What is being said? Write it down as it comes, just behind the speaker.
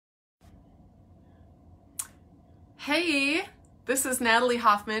Hey, this is Natalie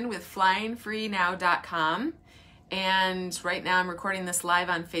Hoffman with FlyingFreeNow.com, and right now I'm recording this live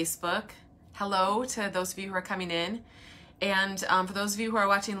on Facebook. Hello to those of you who are coming in, and for those of you who are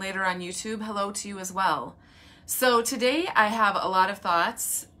watching later on YouTube, hello to you as well. So today I have a lot of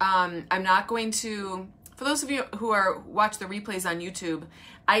thoughts. I'm not going to, for those of you who watch the replays on YouTube,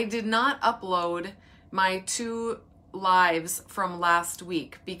 I did not upload my two lives from last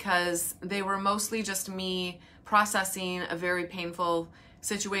week because they were mostly just me processing a very painful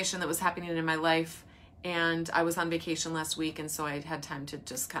situation that was happening in my life, and I was on vacation last week, and so I had time to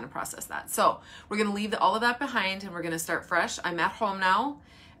just kind of process that. So we're going to leave all of that behind, and we're going to start fresh. I'm at home now.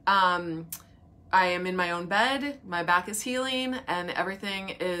 I am in my own bed. My back is healing, and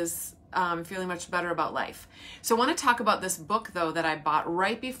everything is feeling much better about life. So I want to talk about this book, though, that I bought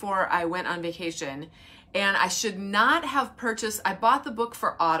right before I went on vacation, and I should not have purchased. I bought the book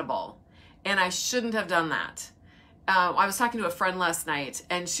for Audible, and I shouldn't have done that. I was talking to a friend last night,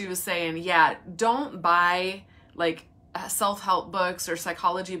 and she was saying, yeah, don't buy like self-help books or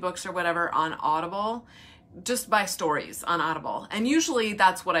psychology books or whatever on Audible. Just buy stories on Audible. And usually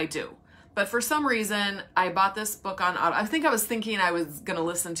that's what I do. But for some reason, I bought this book on Audible. I think I was thinking I was going to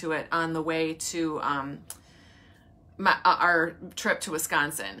listen to it on the way to our trip to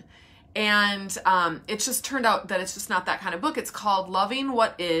Wisconsin. And it just turned out that it's just not that kind of book. It's called Loving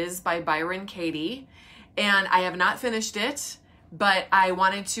What Is by Byron Katie. And I have not finished it, but I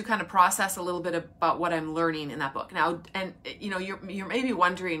wanted to kind of process a little bit about what I'm learning in that book. Now, and you know, you're maybe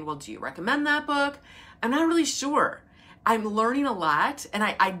wondering, well, do you recommend that book? I'm not really sure. I'm learning a lot, and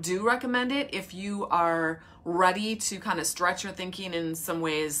I do recommend it if you are ready to kind of stretch your thinking in some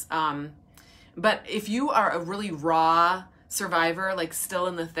ways. But if you are a really raw survivor, like still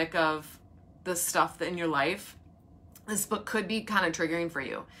in the thick of the stuff in your life, this book could be kind of triggering for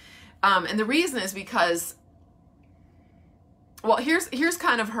you. And the reason is because, well, here's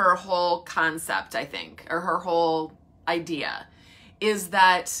kind of her whole concept, I think, or her whole idea, is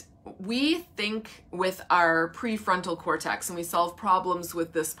that we think with our prefrontal cortex and we solve problems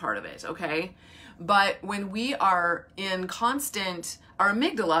with this part of it, okay? But when we are in constant, our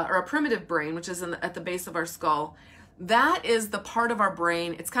amygdala, or a primitive brain, which is at the base of our skull, that is the part of our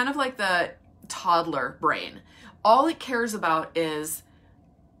brain, it's kind of like the toddler brain. All it cares about is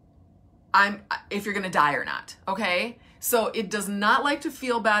if you're going to die or not, okay? So it does not like to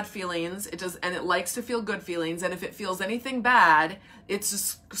feel bad feelings. And it likes to feel good feelings. And if it feels anything bad, it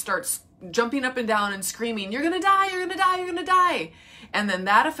just starts jumping up and down and screaming, you're going to die, you're going to die, you're going to die. And then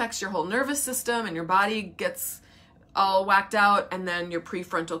that affects your whole nervous system, and your body gets all whacked out. And then your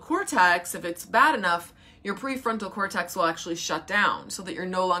prefrontal cortex, if it's bad enough, your prefrontal cortex will actually shut down so that you're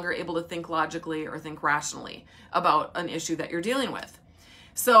no longer able to think logically or think rationally about an issue that you're dealing with.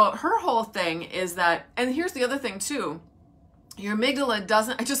 So her whole thing is that, and here's the other thing too, your amygdala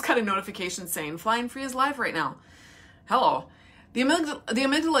doesn't, I just got a notification saying Flying Free is live right now. Hello. The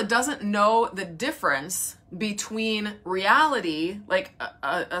amygdala doesn't know the difference between reality, like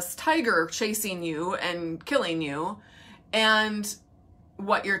a tiger chasing you and killing you, and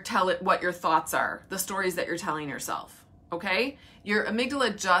what your thoughts are, the stories that you're telling yourself. Okay? Your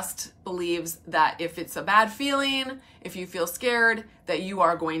amygdala just believes that if it's a bad feeling, if you feel scared, that you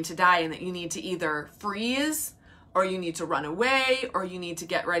are going to die and that you need to either freeze, or you need to run away, or you need to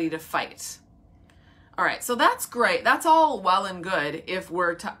get ready to fight. All right, so that's great. That's all well and good if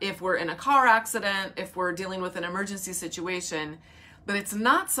we're in a car accident, if we're dealing with an emergency situation, but it's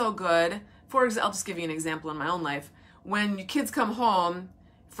not so good. For example, I'll just give you an example in my own life. When your kids come home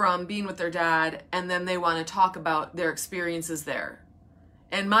from being with their dad, and then they want to talk about their experiences there.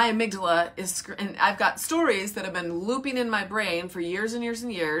 And my amygdala and I've got stories that have been looping in my brain for years and years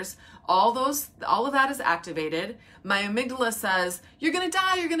and years. All of that is activated. My amygdala says, you're going to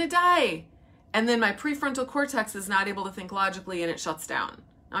die, you're going to die. And then my prefrontal cortex is not able to think logically, and it shuts down.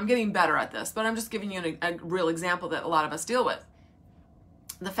 I'm getting better at this, but I'm just giving you a real example that a lot of us deal with.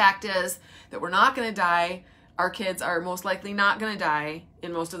 The fact is that we're not going to die. Our kids are most likely not going to die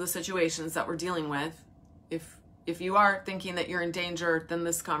in most of the situations that we're dealing with. If you are thinking that you're in danger, then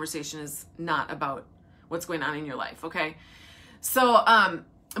this conversation is not about what's going on in your life, okay? So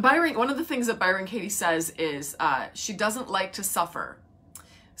one of the things that Byron Katie says is she doesn't like to suffer.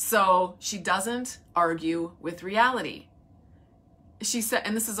 So she doesn't argue with reality. She said,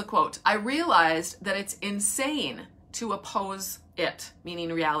 and this is a quote, I realized that it's insane to oppose it, meaning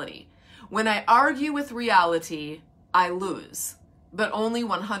reality. When I argue with reality, I lose, but only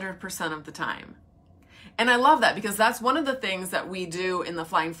 100% of the time. And I love that because that's one of the things that we do in the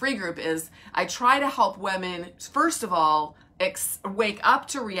Flying Free group is I try to help women, first of all, wake up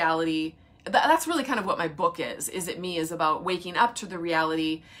to reality that's really kind of what my book is It Me is about waking up to the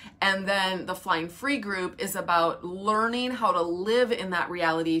reality. And then the Flying Free group is about learning how to live in that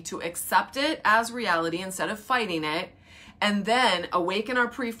reality, to accept it as reality instead of fighting it, and then awaken our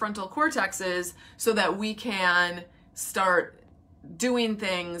prefrontal cortexes so that we can start doing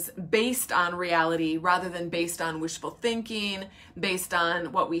things based on reality rather than based on wishful thinking, based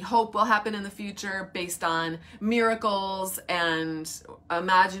on what we hope will happen in the future, based on miracles and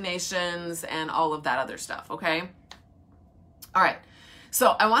imaginations and all of that other stuff, okay? All right,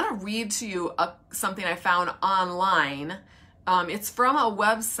 so I want to read to you something I found online. It's from a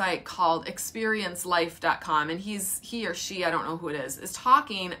website called experiencelife.com, and he or she, I don't know who it is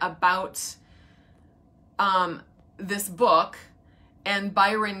talking about this book and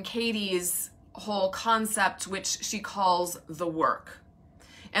Byron Katie's whole concept, which she calls the work.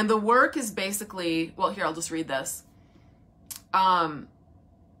 And the work is basically, well, here, I'll just read this. The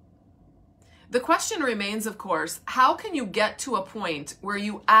question remains, of course, how can you get to a point where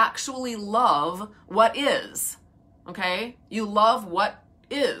you actually love what is? Okay? You love what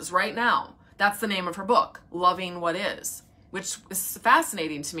is right now. That's the name of her book, Loving What Is, which is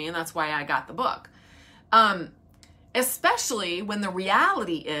fascinating to me, and that's why I got the book. Especially when the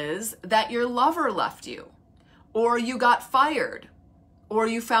reality is that your lover left you, or you got fired, or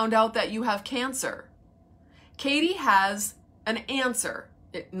you found out that you have cancer. Katie has an answer.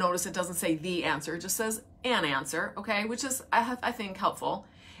 Notice it doesn't say the answer, it just says an answer, okay, which is, I think, helpful.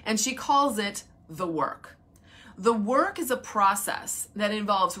 And she calls it the work. The work is a process that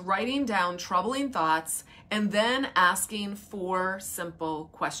involves writing down troubling thoughts and then asking 4 simple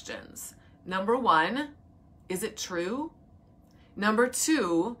questions. Number 1, is it true? Number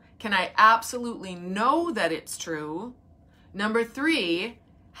 2, can I absolutely know that it's true? Number 3,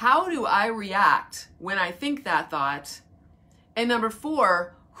 how do I react when I think that thought? And number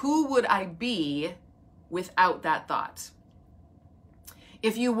 4, who would I be without that thought?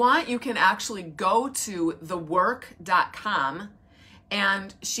 If you want, you can actually go to thework.com,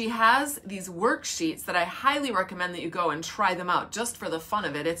 and she has these worksheets that I highly recommend that you go and try them out just for the fun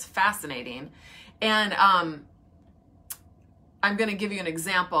of it. It's fascinating. And I'm going to give you an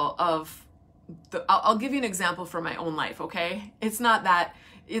example of I'll give you an example from my own life, okay? It's not that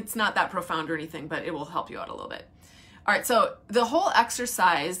profound or anything, but it will help you out a little bit. All right, so the whole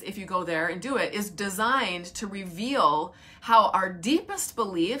exercise, if you go there and do it, is designed to reveal how our deepest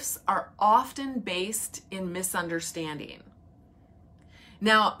beliefs are often based in misunderstanding.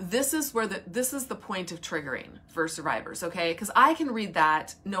 Now, this is the point of triggering for survivors, okay? Because I can read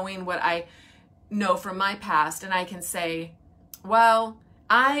that knowing what I know from my past, and I can say, well,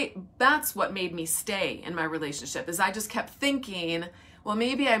 that's what made me stay in my relationship, is I just kept thinking, well,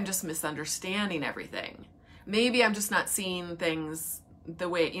 maybe I'm just misunderstanding everything. Maybe I'm just not seeing things the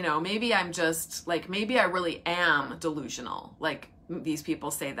way, maybe I'm just like, maybe I really am delusional, like these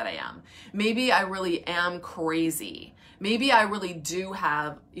people say that I am. Maybe I really am crazy. Maybe I really do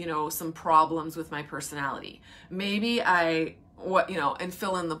have, some problems with my personality. Maybe and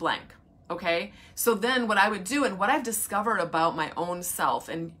fill in the blank. Okay. So then what I would do, and what I've discovered about my own self,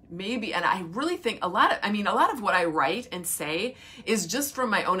 and I really think a lot of what I write and say is just from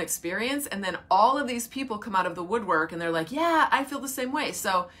my own experience. And then all of these people come out of the woodwork and they're like, yeah, I feel the same way.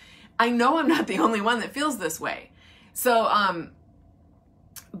 So I know I'm not the only one that feels this way. So,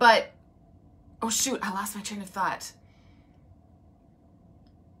 but, oh shoot, I lost my train of thought.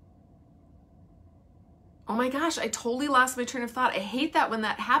 Oh my gosh, I totally lost my train of thought. I hate that when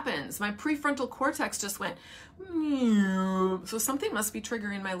that happens. My prefrontal cortex just went, so something must be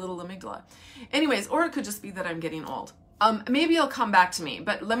triggering my little amygdala. Anyways, or it could just be that I'm getting old. Maybe it'll come back to me,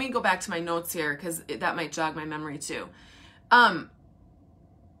 but let me go back to my notes here because that might jog my memory too.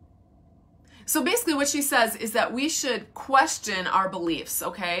 So basically what she says is that we should question our beliefs,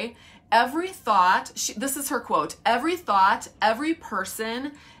 okay? Every thought, this is her quote, every thought, every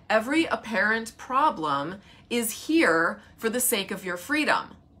person, every apparent problem is here for the sake of your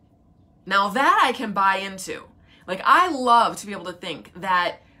freedom. Now that I can buy into. Like, I love to be able to think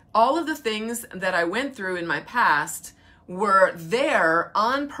that all of the things that I went through in my past were there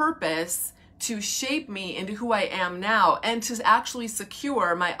on purpose to shape me into who I am now and to actually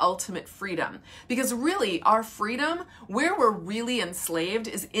secure my ultimate freedom. Because really, our freedom, where we're really enslaved,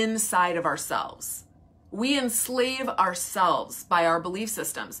 is inside of ourselves. We enslave ourselves by our belief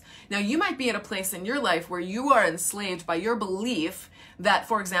systems. Now, you might be at a place in your life where you are enslaved by your belief that,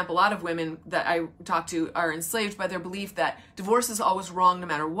 for example, a lot of women that I talk to are enslaved by their belief that divorce is always wrong no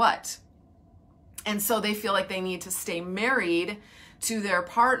matter what. And so they feel like they need to stay married to their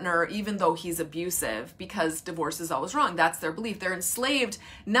partner, even though he's abusive, because divorce is always wrong. That's their belief. They're enslaved.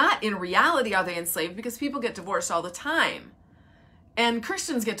 Not in reality are they enslaved, because people get divorced all the time. And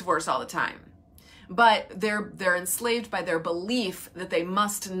Christians get divorced all the time. But they're enslaved by their belief that they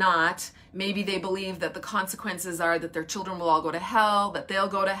must not. Maybe they believe that the consequences are that their children will all go to hell, that they'll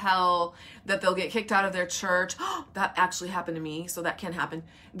go to hell, that they'll get kicked out of their church. That actually happened to me, so that can happen.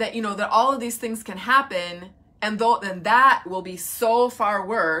 That, you know, that all of these things can happen, and then that will be so far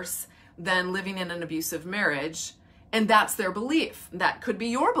worse than living in an abusive marriage. And that's their belief. That could be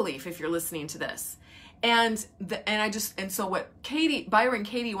your belief if you're listening to this. And so what Byron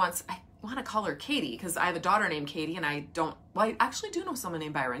Katie wants, I want to call her Katie because I have a daughter named Katie, and I actually do know someone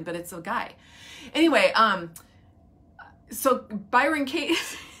named Byron, but it's a guy. Anyway, so Byron Katie,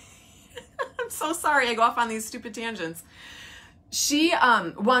 I'm so sorry I go off on these stupid tangents. She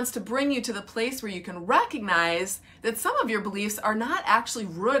wants to bring you to the place where you can recognize that some of your beliefs are not actually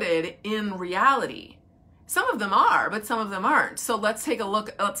rooted in reality. Some of them are, but some of them aren't. So let's take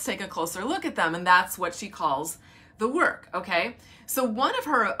a closer look at them, and that's what she calls the work, okay? So one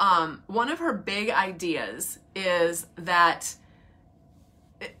of her big ideas is that,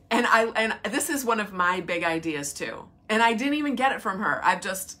 and this is one of my big ideas too, and I didn't even get it from her. I've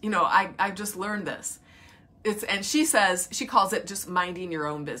just learned this. And she calls it just minding your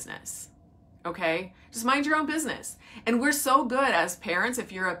own business. Okay? Just mind your own business. And we're so good as parents,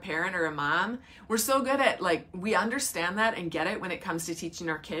 if you're a parent or a mom, we're so good at, like, we understand that and get it when it comes to teaching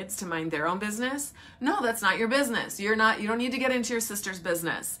our kids to mind their own business. No, that's not your business. You don't need to get into your sister's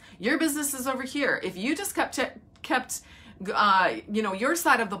business. Your business is over here. If you just kept your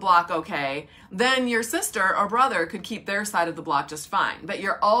side of the block okay, then your sister or brother could keep their side of the block just fine. But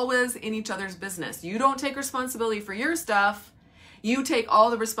you're always in each other's business. You don't take responsibility for your stuff. You take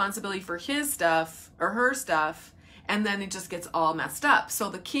all the responsibility for his stuff or her stuff, and then it just gets all messed up. So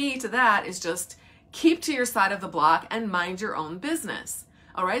the key to that is just keep to your side of the block and mind your own business.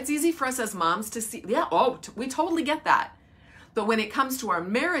 All right? It's easy for us as moms to see, we totally get that. But when it comes to our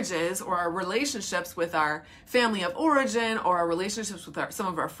marriages or our relationships with our family of origin or our relationships with some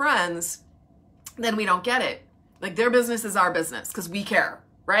of our friends, then we don't get it. Like, their business is our business because we care,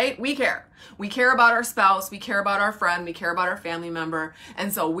 right? We care. We care about our spouse. We care about our friend. We care about our family member.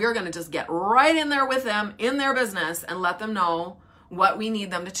 And so we're going to just get right in there with them in their business and let them know what we need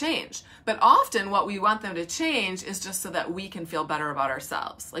them to change. But often what we want them to change is just so that we can feel better about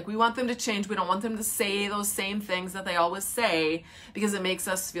ourselves. Like, we want them to change. We don't want them to say those same things that they always say because it makes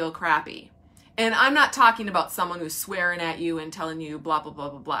us feel crappy. And I'm not talking about someone who's swearing at you and telling you blah, blah, blah,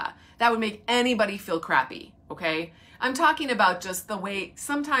 blah, blah. That would make anybody feel crappy, okay? I'm talking about just the way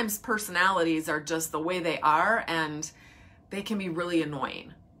sometimes personalities are just the way they are, and they can be really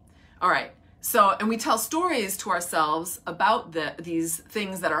annoying. All right. So, and we tell stories to ourselves about these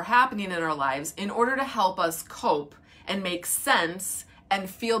things that are happening in our lives in order to help us cope and make sense and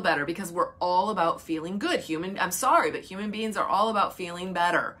feel better, because we're all about feeling good. I'm sorry, but human beings are all about feeling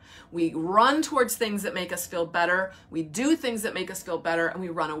better. We run towards things that make us feel better. We do things that make us feel better, and we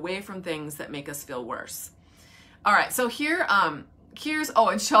run away from things that make us feel worse. All right. So here's, and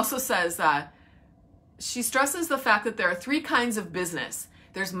she also says, she stresses the fact that there are 3 kinds of business.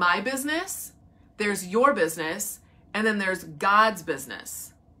 There's my business, there's your business, and then there's God's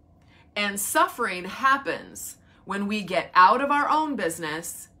business. And suffering happens when we get out of our own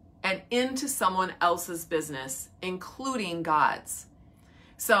business and into someone else's business, including God's.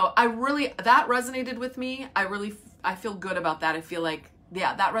 So that resonated with me. I feel good about that. I feel like,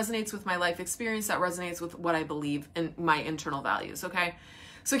 yeah, that resonates with my life experience. That resonates with what I believe in my internal values. Okay.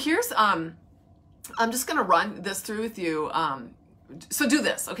 So here's, I'm just going to run this through with you. So do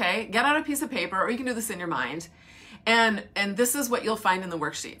this, okay? Get out a piece of paper, or you can do this in your mind. And this is what you'll find in the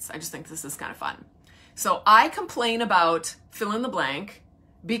worksheets. I just think this is kind of fun. So I complain about fill in the blank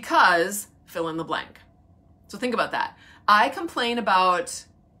because fill in the blank. So think about that. I complain about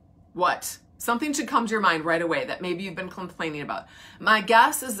what? Something should come to your mind right away that maybe you've been complaining about. My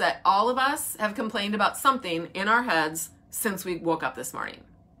guess is that all of us have complained about something in our heads since we woke up this morning.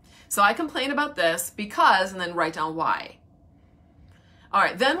 So I complain about this because, and then write down why. All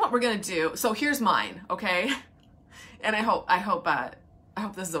right, then what we're gonna do, so here's mine, okay? And I hope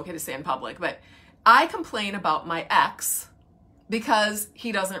this is okay to say in public, but I complain about my ex because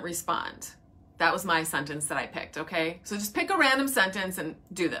he doesn't respond. That was my sentence that I picked, okay? So just pick a random sentence and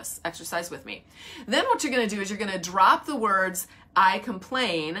do this exercise with me. Then what you're gonna do is you're gonna drop the words I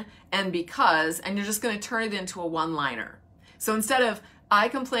complain and because, and you're just gonna turn it into a one-liner. So instead of I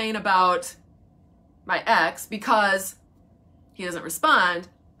complain about my ex because he doesn't respond,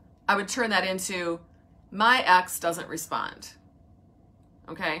 I would turn that into my ex doesn't respond.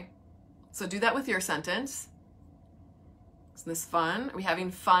 okay? So do that with your sentence. Isn't this fun? Are we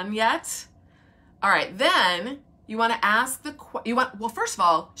having fun yet? All right, then you want to ask well, first of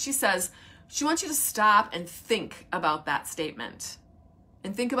all, she says she wants you to stop and think about that statement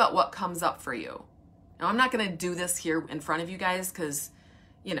and think about what comes up for you. Now, I'm not going to do this here in front of you guys because,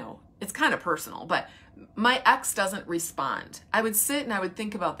 you know, it's kind of personal, but my ex doesn't respond. I would sit and I would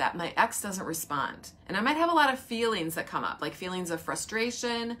think about that. My ex doesn't respond. And I might have a lot of feelings that come up, like feelings of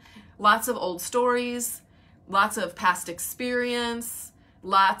frustration, lots of old stories, lots of past experience,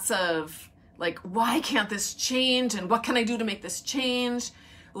 lots of like, why can't this change? And what can I do to make this change?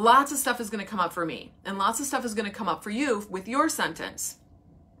 Lots of stuff is going to come up for me. And lots of stuff is going to come up for you with your sentence.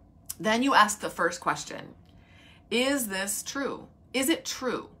 Then you ask the first question. Is this true? Is it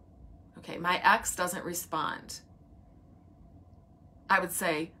true? Okay, my ex doesn't respond. I would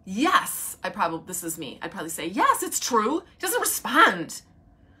say, yes. This is me. I'd probably say, yes, it's true. He doesn't respond.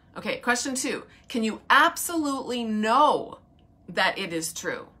 Okay, question 2. Can you absolutely know that it is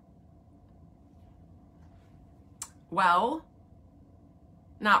true? Well,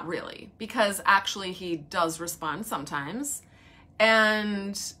 not really, because actually he does respond sometimes.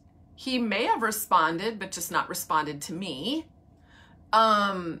 And he may have responded, but just not responded to me.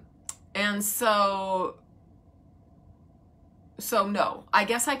 And so no, I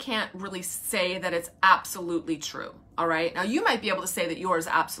guess I can't really say that it's absolutely true. All right. Now you might be able to say that yours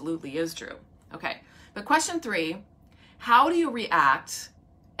absolutely is true. Okay. But question 3, how do you react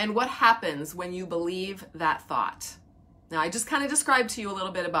and what happens when you believe that thought? Now I just kind of described to you a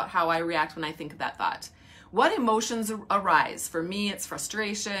little bit about how I react when I think of that thought. What emotions arise? For me, it's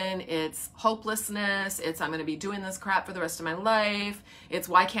frustration, it's hopelessness, it's I'm going to be doing this crap for the rest of my life, it's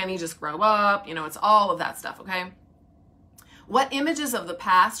why can't he just grow up? You know, it's all of that stuff, okay? What images of the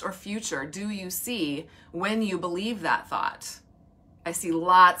past or future do you see when you believe that thought? I see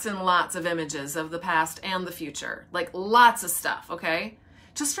lots and lots of images of the past and the future, like lots of stuff, okay?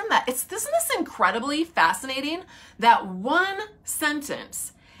 Just from that, isn't this incredibly fascinating? That one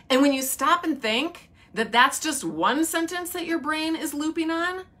sentence, and when you stop and think, that's just one sentence that your brain is looping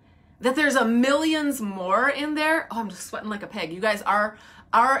on, that there's a millions more in there. Oh, I'm just sweating like a pig. You guys, our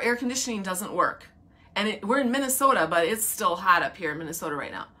air conditioning doesn't work. And we're in Minnesota, but it's still hot up here in Minnesota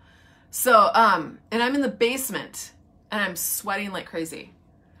right now. So, and I'm in the basement and I'm sweating like crazy.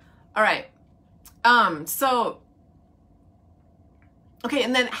 All right. Okay.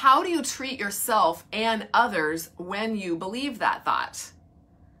 And then how do you treat yourself and others when you believe that thought?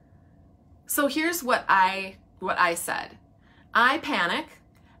 So here's what I said. I panic.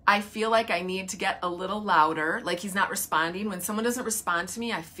 I feel like I need to get a little louder, like he's not responding. When someone doesn't respond to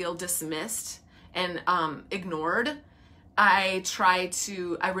me, I feel dismissed and ignored. I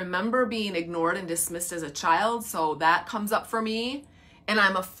remember being ignored and dismissed as a child, so that comes up for me. And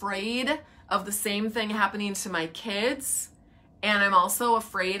I'm afraid of the same thing happening to my kids. And I'm also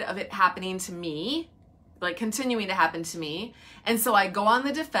afraid of it happening to me, like continuing to happen to me. And so I go on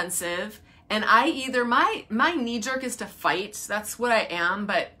the defensive. And my knee jerk is to fight. That's what I am.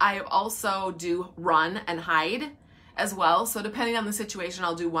 But I also do run and hide as well. So depending on the situation,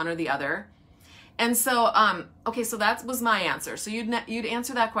 I'll do one or the other. And so, okay, so that was my answer. So you'd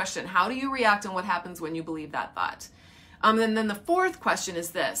answer that question. How do you react and what happens when you believe that thought? And then the fourth question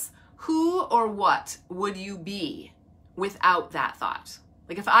is this. Who or what would you be without that thought?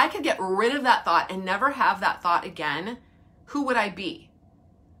 Like if I could get rid of that thought and never have that thought again, who would I be?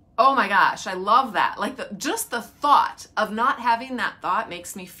 Oh my gosh, I love that. Like just the thought of not having that thought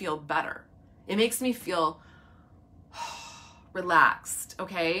makes me feel better. It makes me feel relaxed,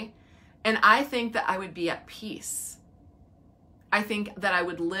 okay? And I think that I would be at peace. I think that I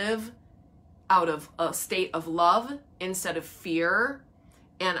would live out of a state of love instead of fear.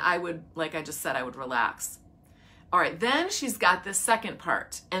 And I would, like I just said, I would relax. All right, then she's got this second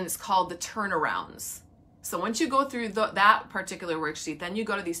part, and it's called the turnarounds. So once you go through that particular worksheet, then you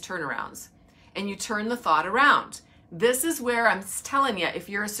go to these turnarounds and you turn the thought around. This is where I'm telling you, if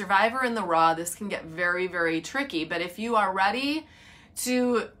you're a survivor in the raw, this can get very, very tricky. But if you are ready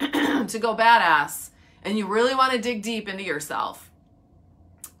to go badass and you really want to dig deep into yourself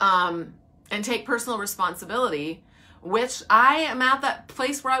and take personal responsibility, which I am at that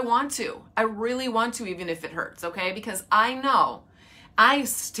place where I want to. I really want to, even if it hurts, okay? Because I know I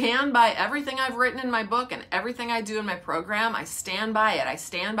stand by everything I've written in my book and everything I do in my program. I stand by it. I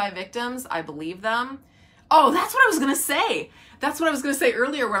stand by victims. I believe them. Oh, that's what I was going to say. That's what I was going to say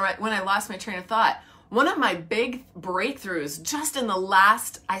earlier when I lost my train of thought. One of my big breakthroughs just in the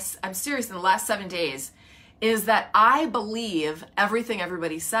last, I'm serious, in the last 7 days, is that I believe everything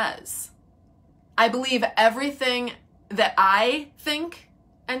everybody says. I believe everything that I think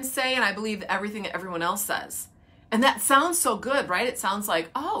and say, and I believe everything that everyone else says. And that sounds so good, right? It sounds like,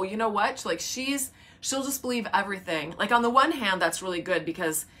 oh, you know what? Like she'll just believe everything. Like on the one hand, that's really good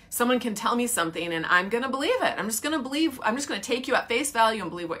because someone can tell me something and I'm going to believe it. I'm just going to take you at face value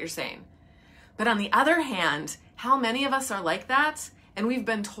and believe what you're saying. But on the other hand, how many of us are like that? And we've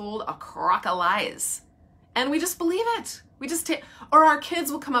been told a crock of lies and we just believe it. Or our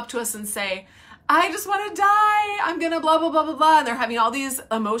kids will come up to us and say, I just want to die. I'm going to blah, blah, blah, blah, blah. And they're having all these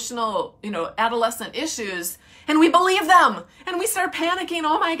emotional, adolescent issues. And we believe them. And we start panicking.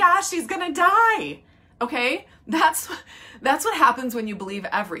 Oh my gosh, she's going to die. Okay? That's what happens when you believe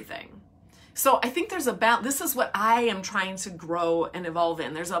everything. So I think there's a balance. This is what I am trying to grow and evolve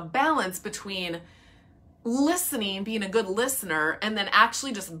in. There's a balance between listening, being a good listener, and then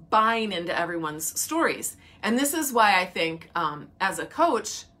actually just buying into everyone's stories. And this is why I think as a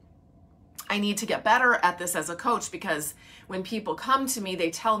coach, I need to get better at this as a coach, because when people come to me,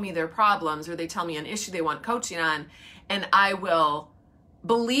 they tell me their problems or they tell me an issue they want coaching on, and I will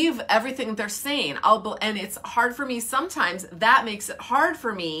believe everything they're saying. And it's hard for me sometimes. That makes it hard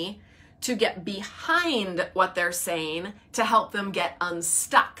for me to get behind what they're saying to help them get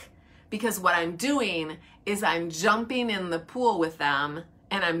unstuck. Because what I'm doing is I'm jumping in the pool with them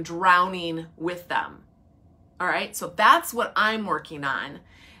and I'm drowning with them. All right, so that's what I'm working on.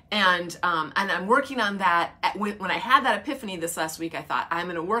 And I'm working on that. When I had that epiphany this last week, I thought I'm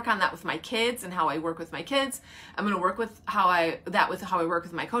going to work on that with my kids and how I work with my kids. I'm going to work with how I work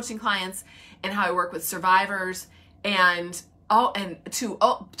with my coaching clients and how I work with survivors, and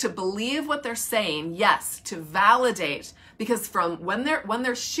to believe what they're saying. Yes, to validate, because from when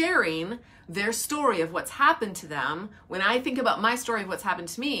they're sharing their story of what's happened to them, when I think about my story of what's happened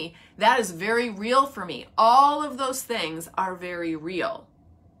to me, that is very real for me. All of those things are very real.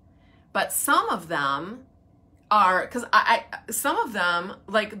 But some of them are, because some of them,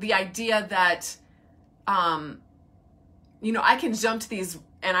 like the idea that, I can jump to these,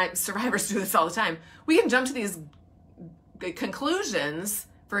 and survivors do this all the time. We can jump to these conclusions,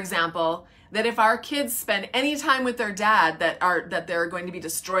 for example, that if our kids spend any time with their dad, that they're going to be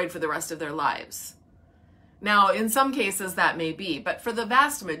destroyed for the rest of their lives. Now, in some cases that may be, but for the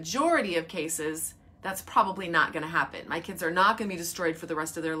vast majority of cases, that's probably not going to happen. My kids are not going to be destroyed for the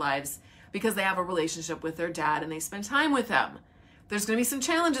rest of their lives because they have a relationship with their dad and they spend time with him. There's going to be some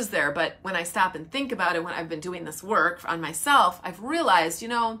challenges there, but when I stop and think about it, when I've been doing this work on myself, I've realized,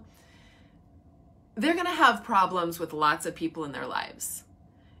 they're going to have problems with lots of people in their lives.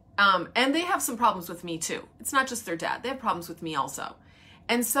 And they have some problems with me too. It's not just their dad. They have problems with me also.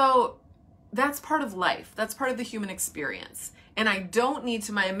 And so that's part of life. That's part of the human experience. And my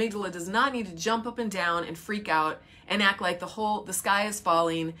amygdala does not need to jump up and down and freak out and act like the sky is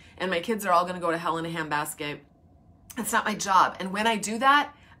falling and my kids are all going to go to hell in a handbasket. It's not my job. And when I do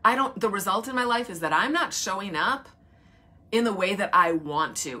that, the result in my life is that I'm not showing up in the way that I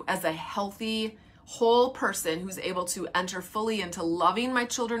want to as a healthy, whole person who's able to enter fully into loving my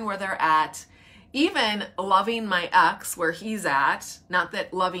children where they're at, even loving my ex where he's at. Not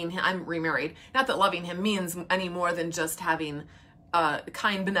that loving him, I'm remarried, not that loving him means any more than just having a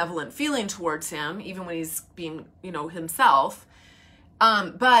kind, benevolent feeling towards him, even when he's being, himself.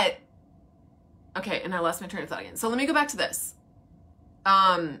 But, okay, and I lost my train of thought again. So let me go back to this.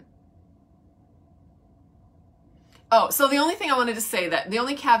 So the only thing I wanted to say, that the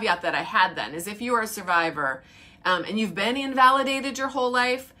only caveat that I had then is if you are a survivor and you've been invalidated your whole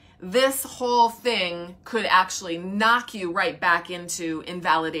life, this whole thing could actually knock you right back into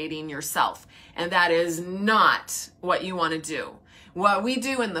invalidating yourself. And that is not what you want to do. What we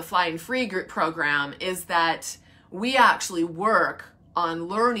do in the Flying Free group program is that we actually work on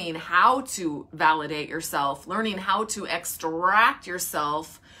learning how to validate yourself, learning how to extract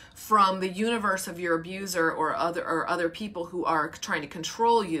yourself from the universe of your abuser or other people who are trying to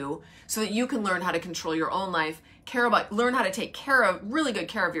control you, so that you can learn how to control your own life, learn how to take really good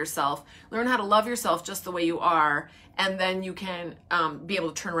care of yourself, learn how to love yourself just the way you are, and then you can be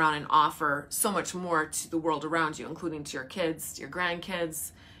able to turn around and offer so much more to the world around you, including to your kids, to your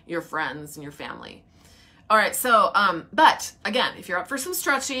grandkids, your friends, and your family. All right, so, but again, if you're up for some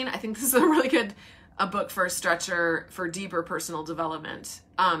stretching, I think this is a really good book for a stretcher for deeper personal development.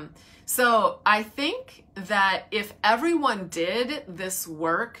 So I think that if everyone did this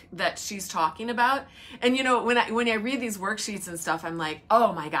work that she's talking about, and when I read these worksheets and stuff, I'm like,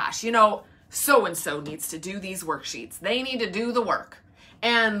 oh my gosh, so-and-so needs to do these worksheets. They need to do the work.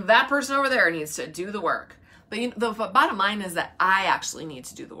 And that person over there needs to do the work. But the bottom line is that I actually need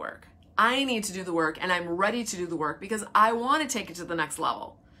to do the work. I need to do the work, and I'm ready to do the work because I want to take it to the next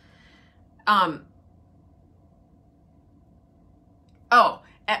level.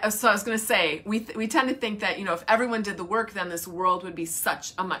 So I was going to say, we tend to think that, you know, if everyone did the work, then this world would be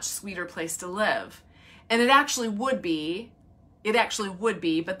such a much sweeter place to live. And it actually would be. It actually would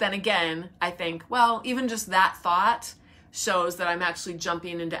be. But then again, I think, well, even just that thought shows that I'm actually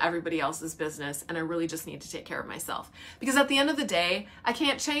jumping into everybody else's business, and I really just need to take care of myself. Because at the end of the day, I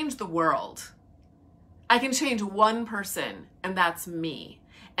can't change the world. I can change one person, and that's me.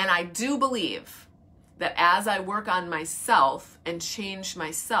 And I do believe that as I work on myself and change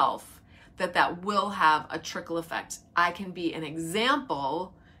myself, that will have a trickle effect. I can be an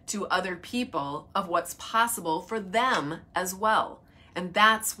example to other people of what's possible for them as well. And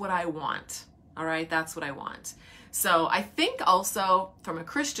that's what I want. All right, that's what I want. So I think also from a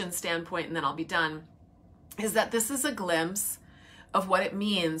Christian standpoint, and then I'll be done, is that this is a glimpse of what it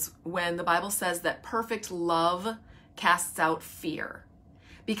means when the Bible says that perfect love casts out fear.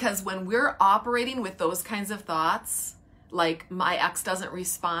 Because when we're operating with those kinds of thoughts, like my ex doesn't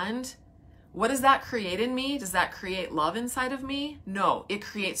respond, what does that create in me? Does that create love inside of me? No, it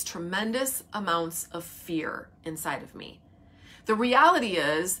creates tremendous amounts of fear inside of me. The reality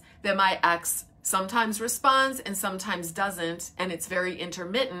is that my ex sometimes responds and sometimes doesn't, and it's very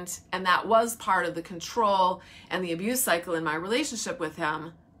intermittent, and that was part of the control and the abuse cycle in my relationship with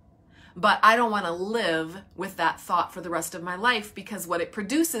him. But I don't want to live with that thought for the rest of my life, because what it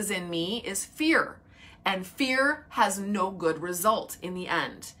produces in me is fear, and fear has no good result in the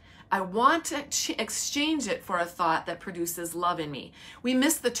end. I want to exchange it for a thought that produces love in me. We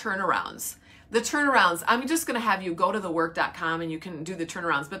miss the turnarounds. The turnarounds, I'm just going to have you go to thework.com and you can do the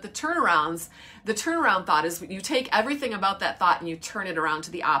turnarounds. But the turnaround thought is you take everything about that thought and you turn it around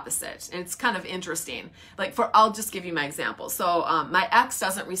to the opposite. And it's kind of interesting. Like I'll just give you my example. So my ex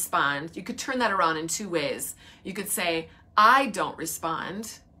doesn't respond. You could turn that around in two ways. You could say, I don't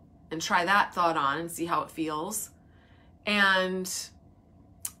respond, and try that thought on and see how it feels. And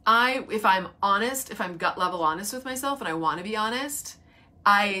if I'm honest, if I'm gut level honest with myself, and I want to be honest,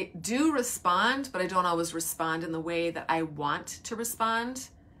 I do respond, but I don't always respond in the way that I want to respond.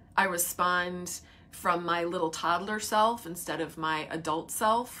 I respond from my little toddler self instead of my adult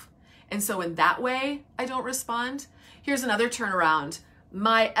self. And so in that way, I don't respond. Here's another turnaround.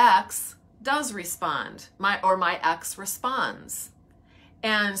 My ex does respond, my ex responds.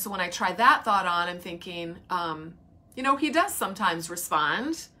 And so when I try that thought on, I'm thinking, you know, he does sometimes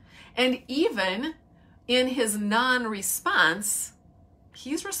respond. And even in his non-response,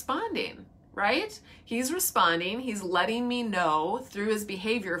 he's responding, right? He's responding. He's letting me know through his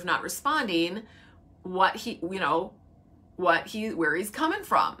behavior of not responding where he's coming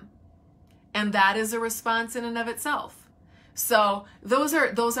from. And that is a response in and of itself. So those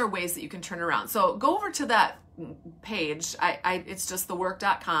are ways that you can turn around. So go over to that page. It's just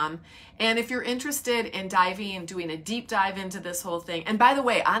thework.com. And if you're interested in doing a deep dive into this whole thing, and by the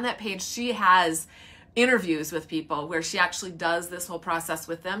way, on that page, she has interviews with people where she actually does this whole process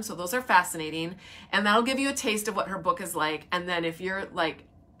with them. So those are fascinating. And that'll give you a taste of what her book is like. And then if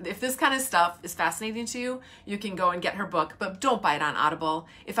this kind of stuff is fascinating to you, you can go and get her book, but don't buy it on Audible.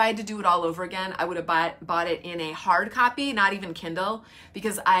 If I had to do it all over again, I would have bought it in a hard copy, not even Kindle,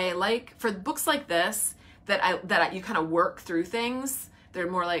 because I like, for books like this, that you kind of work through things, they're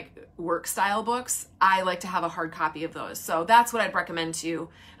more like work style books, I like to have a hard copy of those. So that's what I'd recommend to you.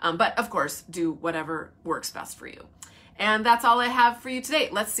 But of course, do whatever works best for you. And that's all I have for you today.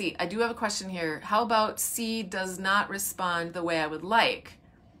 Let's see. I do have a question here. How about C does not respond the way I would like?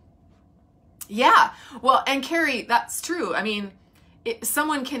 Yeah. Well, and Carrie, that's true. I mean,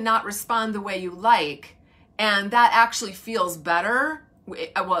 someone cannot respond the way you like, and that actually feels better.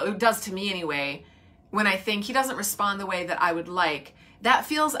 Well, it does to me anyway. When I think he doesn't respond the way that I would like, that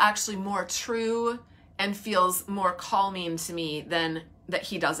feels actually more true and feels more calming to me than that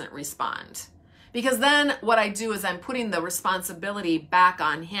he doesn't respond. Because then what I do is I'm putting the responsibility back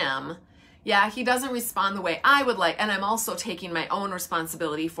on him. Yeah, he doesn't respond the way I would like, and I'm also taking my own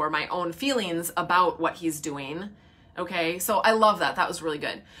responsibility for my own feelings about what he's doing. Okay, so I love that. That was really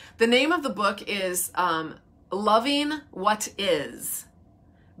good. The name of the book is Loving What Is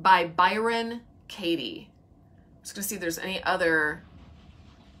by Byron Katie. I'm just going to see if there's any other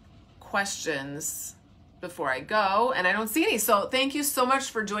questions before I go, and I don't see any. So thank you so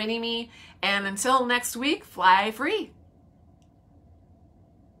much for joining me, and until next week, fly free.